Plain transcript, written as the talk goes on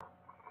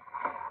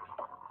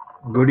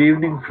Good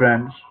evening,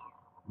 friends.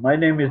 My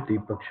name is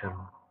Deepak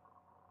Sharma.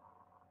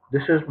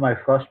 This is my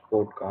first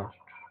podcast,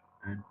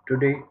 and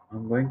today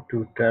I'm going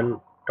to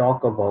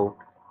talk about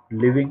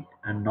living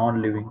and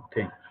non-living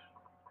things.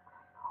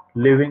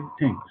 Living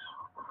things.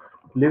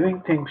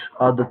 Living things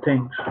are the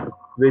things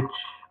which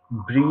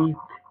breathe,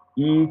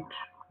 eat,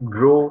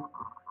 grow,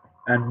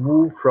 and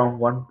move from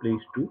one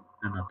place to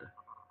another.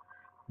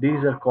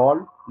 These are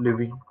called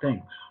living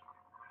things.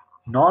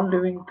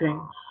 Non-living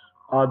things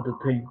are the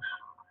things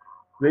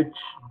which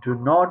do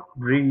not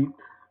breathe,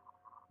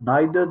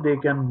 neither they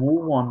can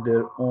move on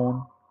their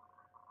own,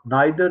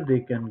 neither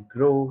they can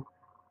grow,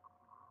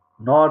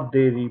 nor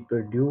they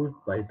reproduce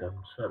by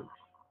themselves.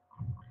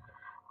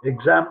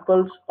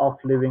 Examples of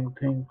living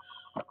things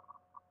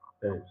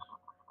is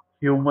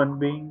human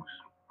beings,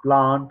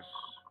 plants,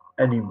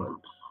 animals.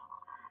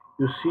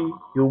 You see,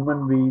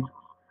 human beings,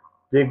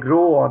 they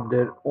grow on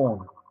their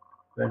own.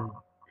 When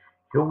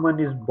human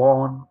is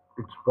born,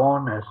 it's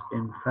born as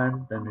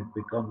infant, then it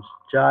becomes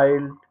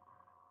child,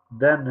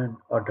 then an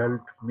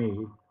adult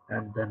male,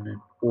 and then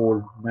an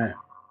old man.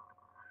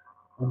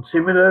 On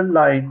similar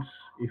lines,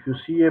 if you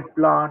see a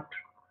plant,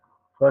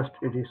 first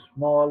it is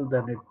small,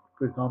 then it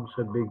becomes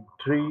a big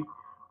tree,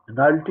 and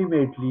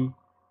ultimately,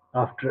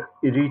 after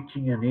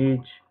reaching an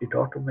age, it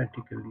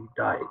automatically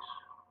dies.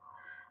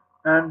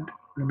 And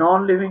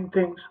non-living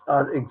things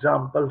are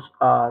examples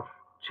are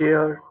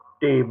chair,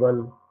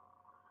 table,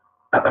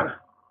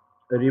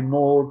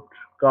 remote,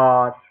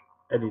 car,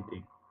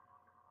 anything.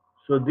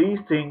 So these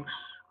things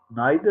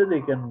neither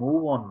they can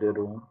move on their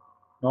own,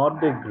 nor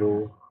they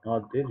grow,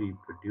 nor they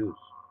reproduce.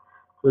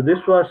 So this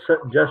was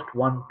just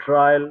one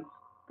trial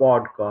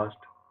podcast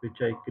which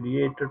I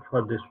created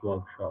for this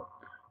workshop.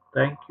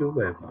 Thank you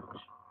very much.